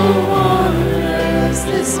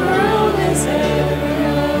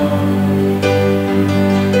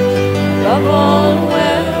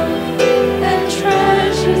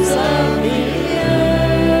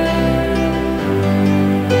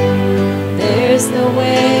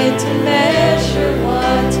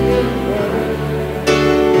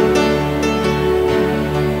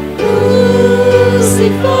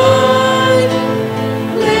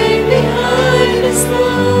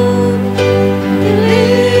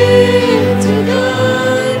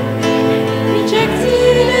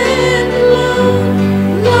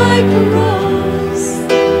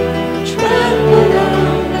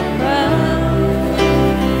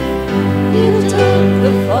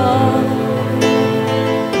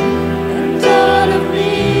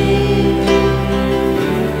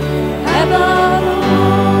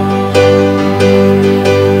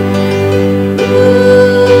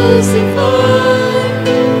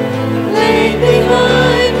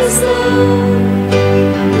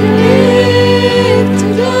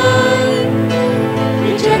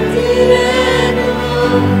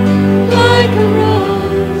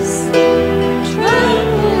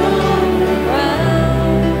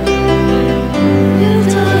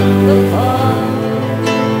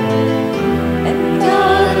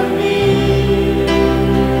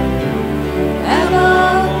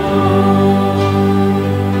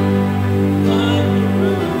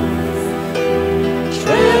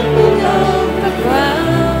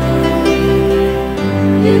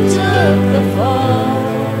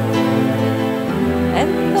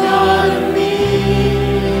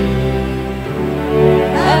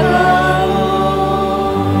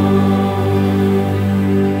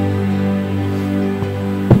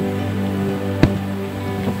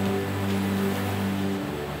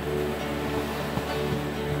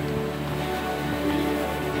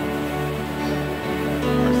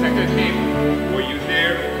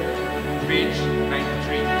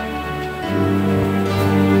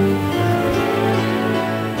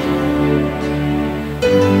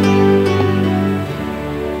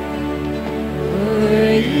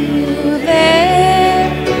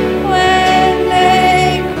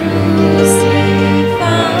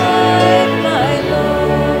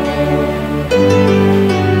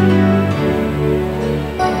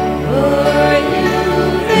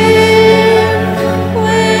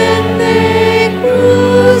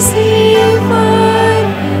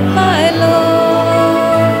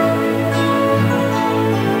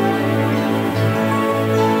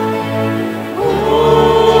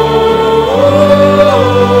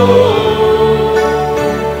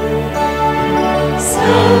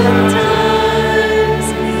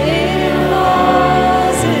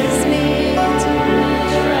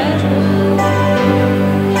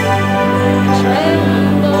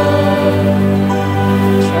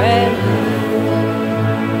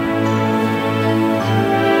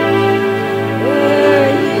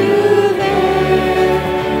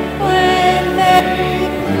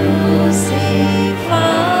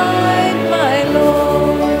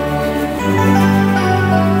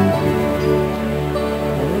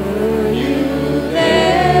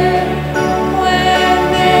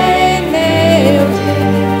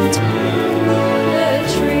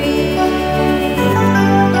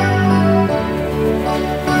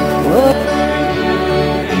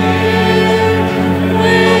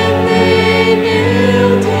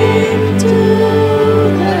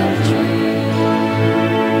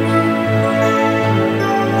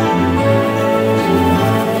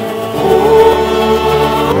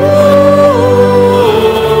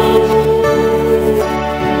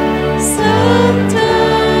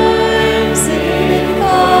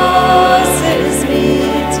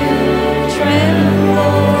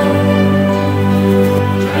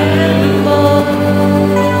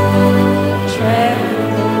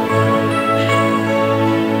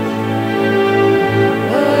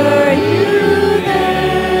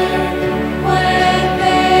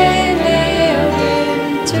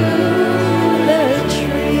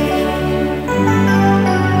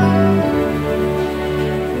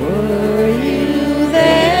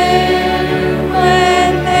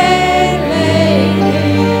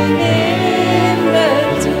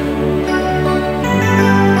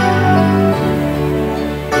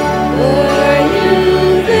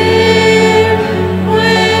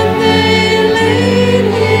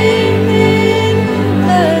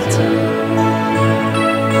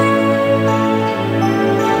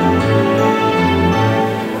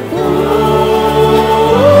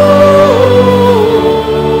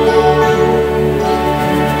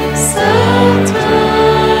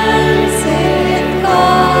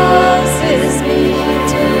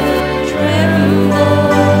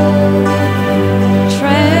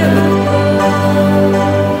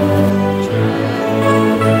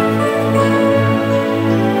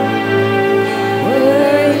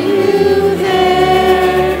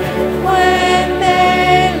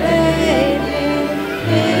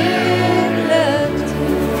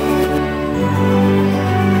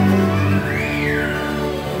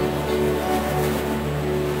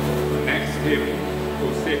 hymn, O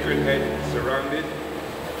Sacred Head Surrounded,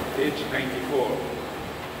 page 94.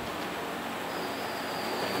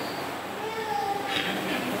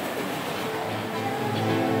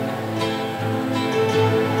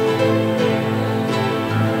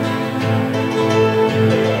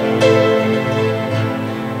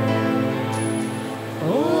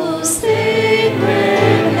 O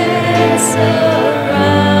sacred head surrounded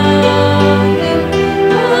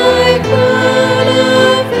by crown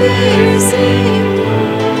of piercing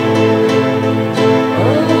gold, O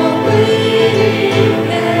waiting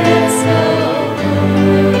heads of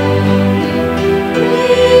glory,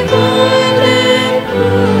 revived and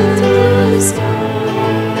put to stone,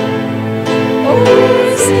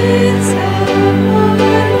 our sins have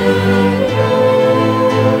pardoned,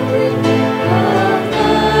 glory of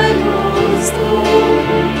thy most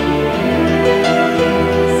holy grace.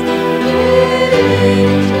 Let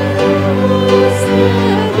angels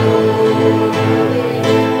adore thee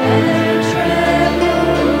and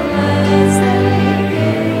tremble as they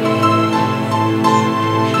gaze.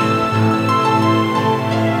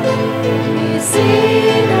 We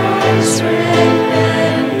see thy strength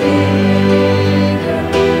and vigor,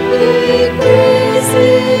 increasing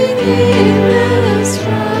in the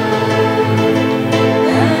strife,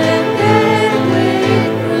 and then with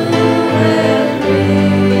cruel rigor,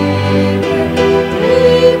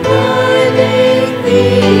 depriving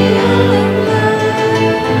thee of life.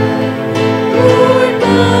 Lord,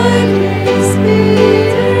 by his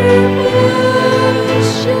bitter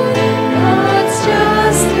passion, God's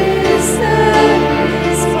justice satisfied.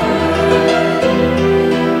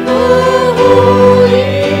 O holy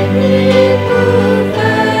people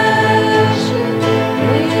fashion,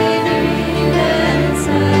 redeem and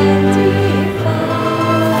sanctify.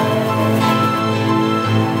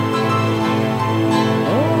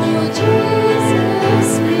 O Jesus,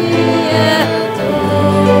 we adore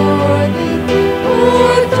thee,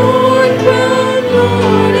 our thorn crown,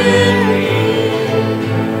 Lord and King.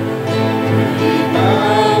 We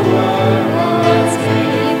bow our hearts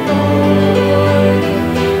before thee,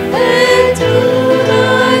 and to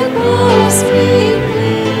thy cross we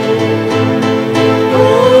cling. O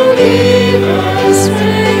give us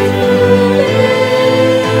strength to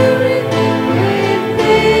bear it with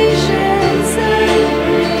patience and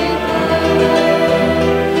regard,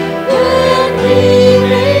 that we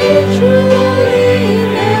may truly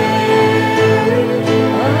merit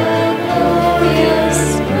a glorious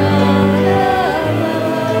crown above.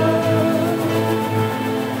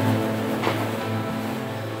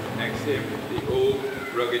 Next hymn, the Old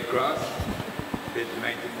Rugged Cross, page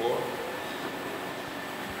 94.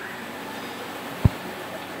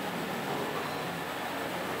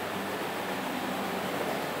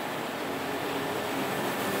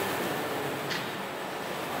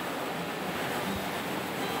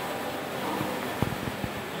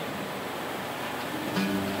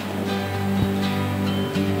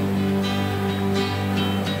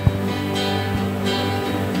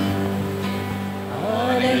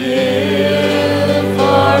 On a hill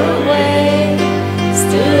far away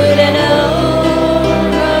stood an old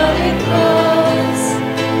rugged cross,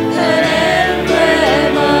 an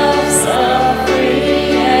emblem of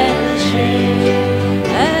suffering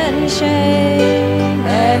and shame.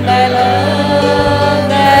 And I love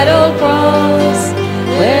that old cross,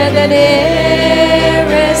 where the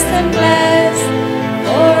nearest and blessed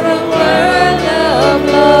for a world of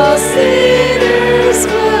lost sinners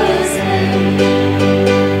was slain.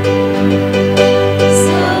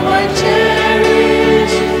 So I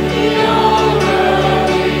cherish the old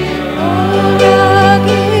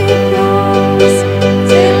rugged cross,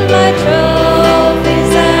 till my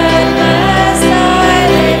trophies at last I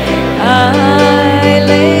lay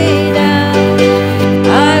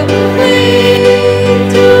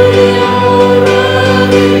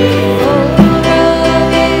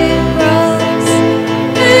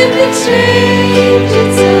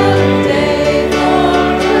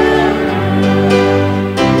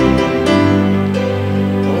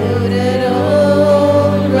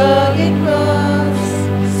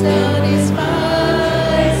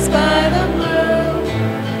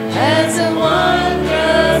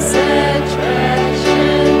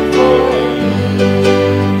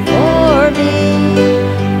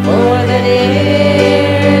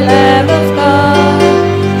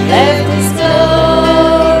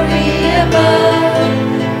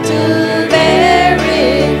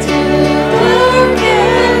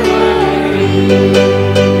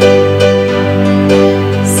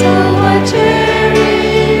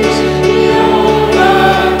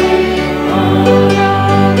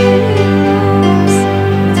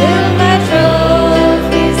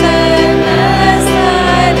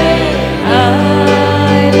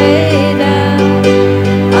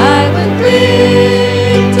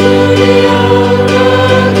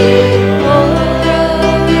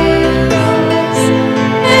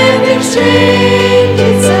exchange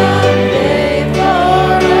it someday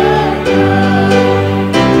for a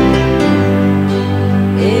crown.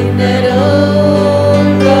 In that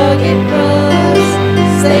old rugged cross,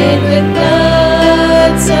 stained with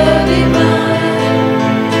blood so divine,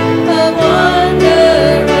 a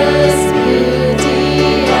wondrous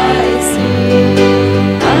beauty I see,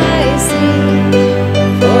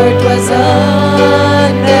 for 'twas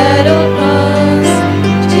on that old cross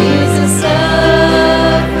Jesus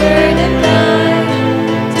suffered and died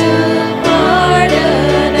to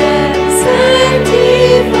pardon and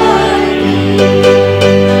sanctify me.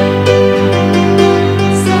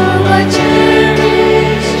 So I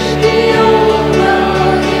cherish the old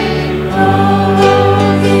rugged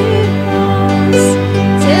cross,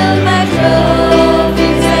 till my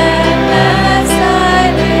trophies at last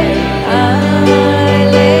I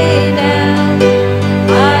lay down.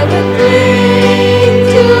 I would cling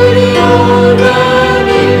to the old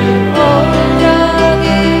rugged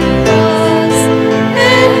cross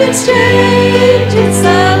and exchange it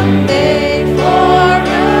someday for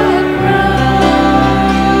a crown.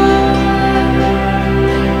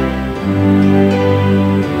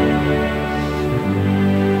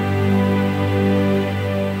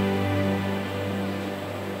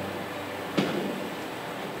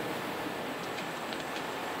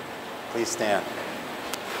 Please stand.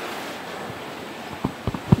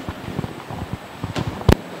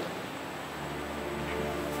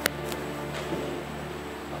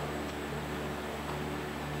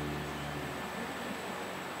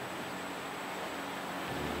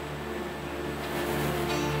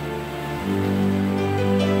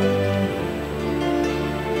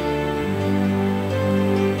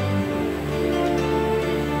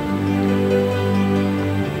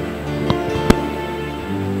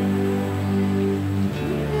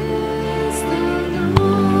 Bless the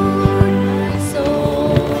Lord, my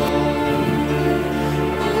soul,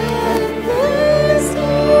 and bless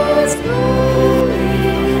His holy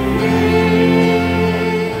name.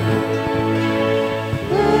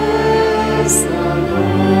 Bless the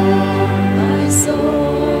Lord, my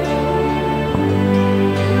soul,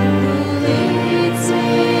 who leads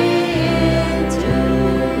me into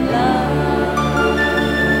life.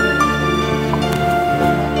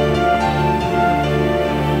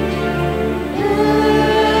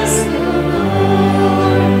 Bless the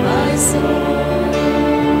Lord, my soul,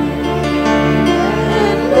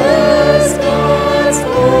 and bless God's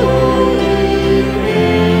holy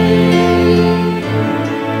name.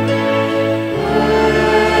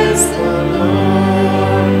 Bless the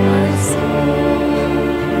Lord, my soul,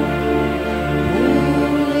 who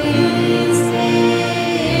leads me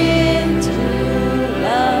into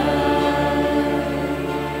life.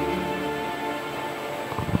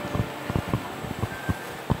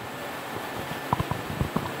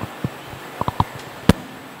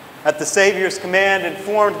 At the Savior's command,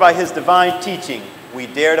 informed by his divine teaching, we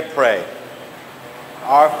dare to pray.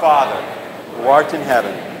 Our Father, who art in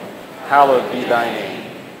heaven, hallowed be thy name.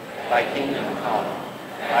 Thy kingdom come,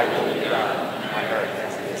 thy will be done, on earth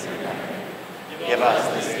as it is in heaven. Give us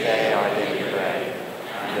this day our daily bread,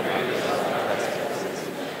 and forgive us our trespasses,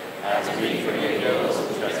 as we forgive those who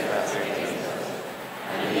trespass against us.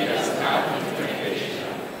 And lead us not into temptation,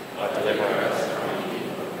 but deliver us from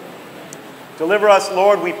evil. Deliver us,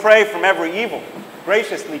 Lord, we pray, from every evil.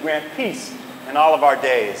 Graciously grant peace in all of our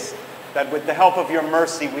days, that with the help of your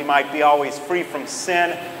mercy we might be always free from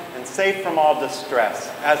sin and safe from all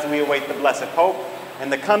distress, as we await the blessed hope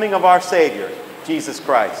and the coming of our Savior, Jesus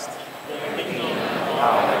Christ.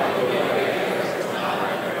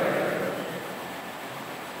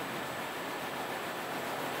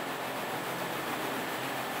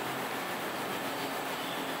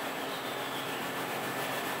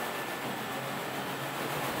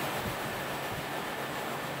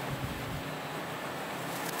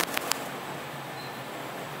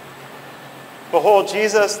 Behold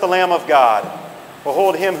Jesus, the Lamb of God.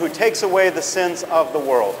 Behold him who takes away the sins of the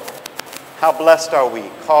world. How blessed are we,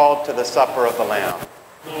 called to the supper of the Lamb.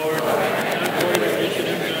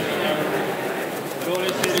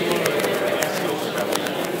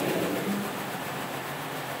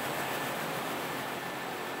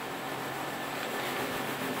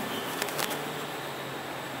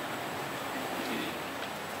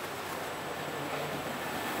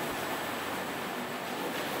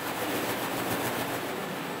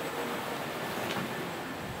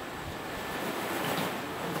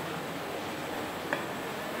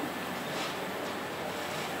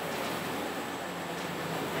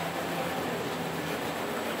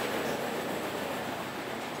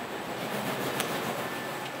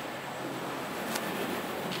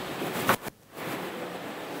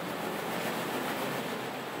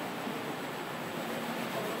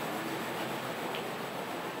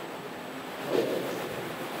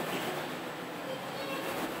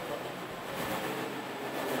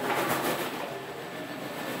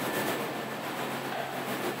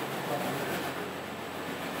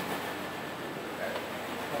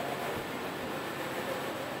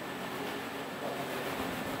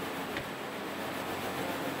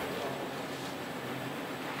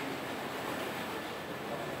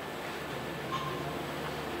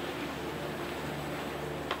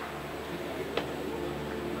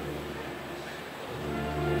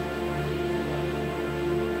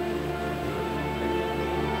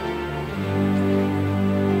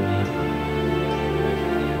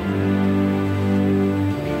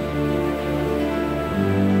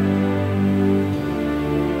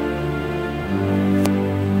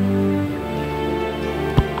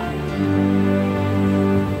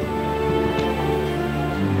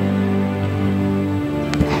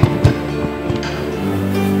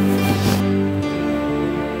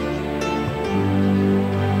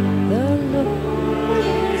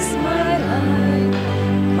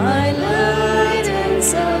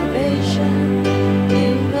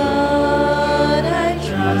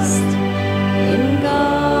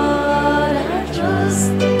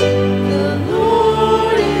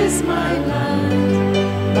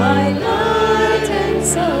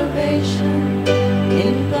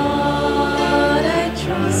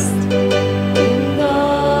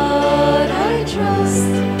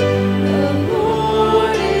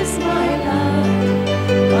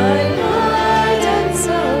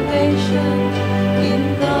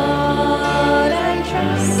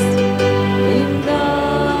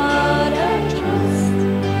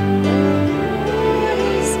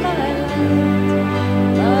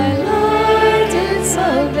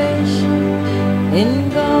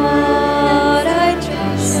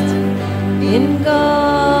 In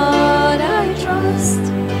God I trust.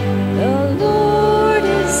 The Lord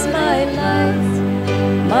is my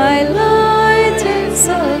light and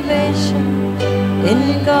salvation.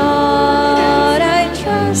 In God I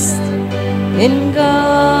trust. In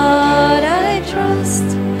God I trust.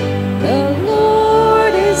 The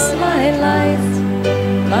Lord is my light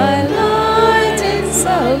and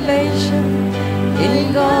salvation.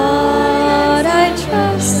 In God I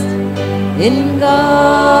trust. In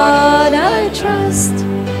God I trust.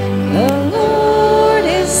 The Lord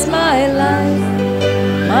is my light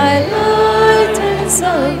and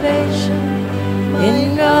salvation.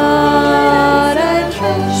 In God I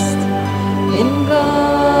trust. In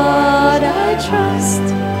God I trust.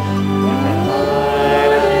 The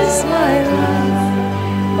Lord is my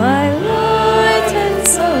light and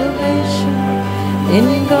salvation.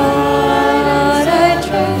 In God I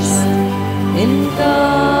trust. In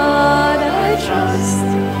God I trust.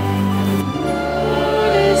 The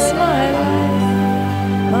Lord is my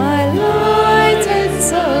light and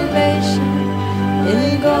salvation.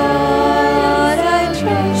 In God I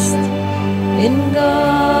trust. In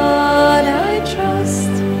God I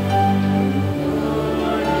trust. The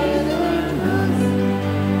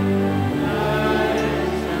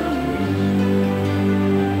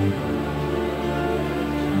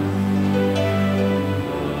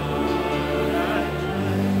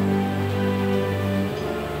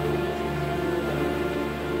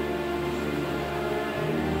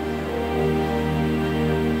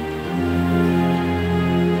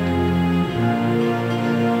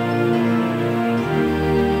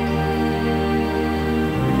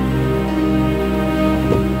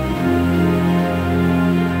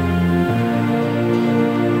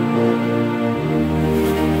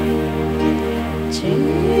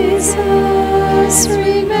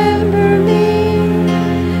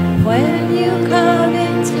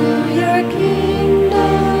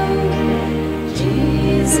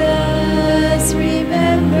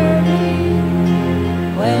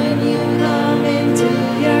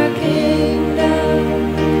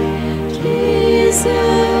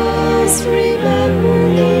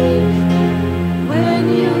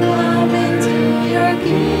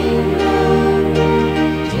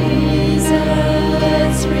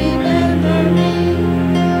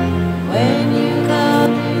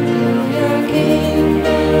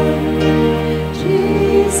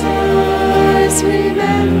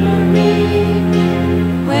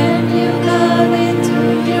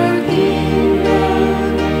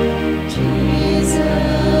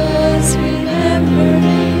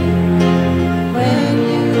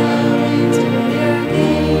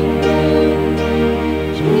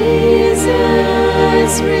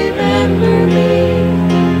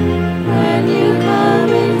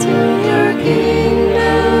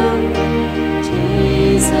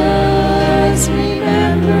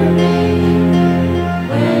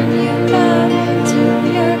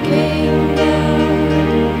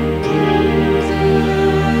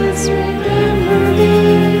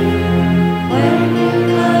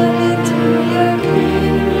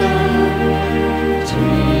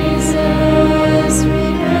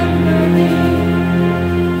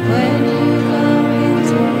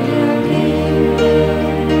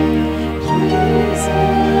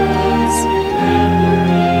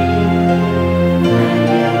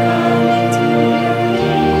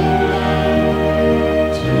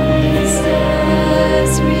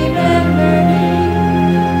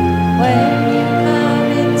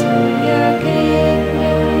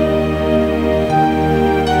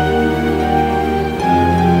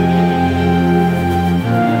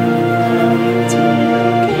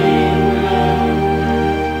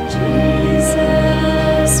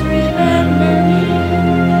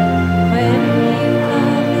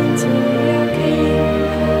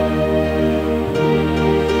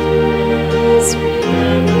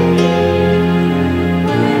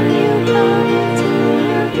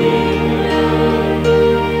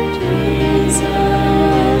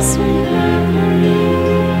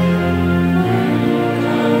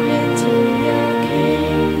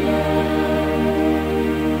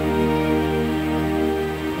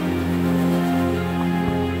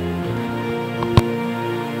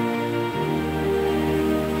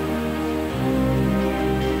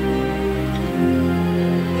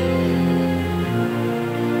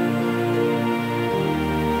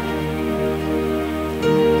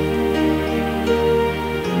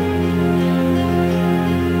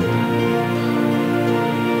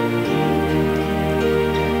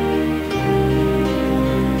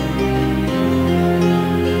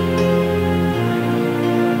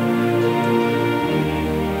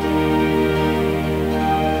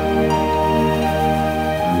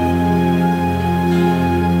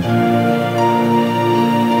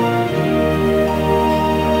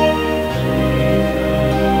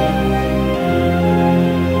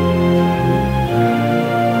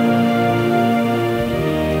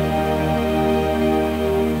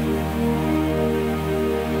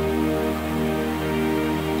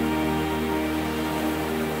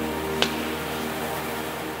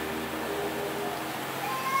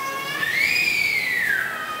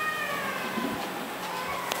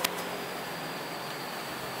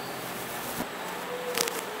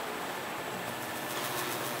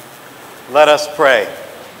Let us pray.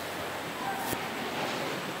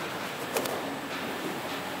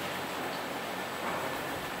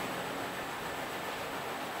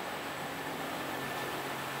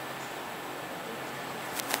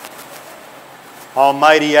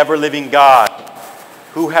 Almighty, ever-living God,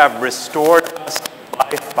 who have restored us to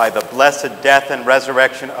life by the blessed death and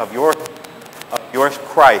resurrection of your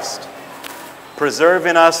Christ, preserve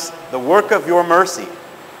in us the work of your mercy,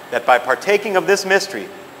 that by partaking of this mystery,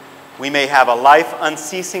 we may have a life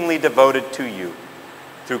unceasingly devoted to you.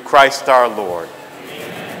 Through Christ our Lord.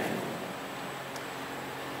 Amen.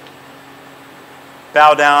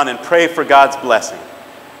 Bow down and pray for God's blessing.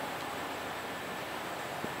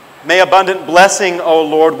 May abundant blessing, O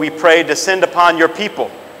Lord, we pray, descend upon your people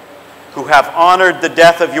who have honored the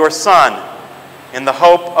death of your Son in the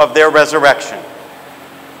hope of their resurrection.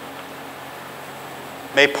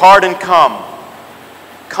 May pardon come,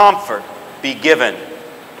 comfort be given,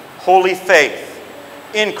 holy faith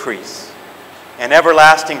increase, and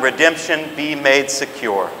everlasting redemption be made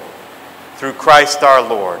secure. Through Christ our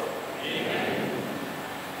Lord.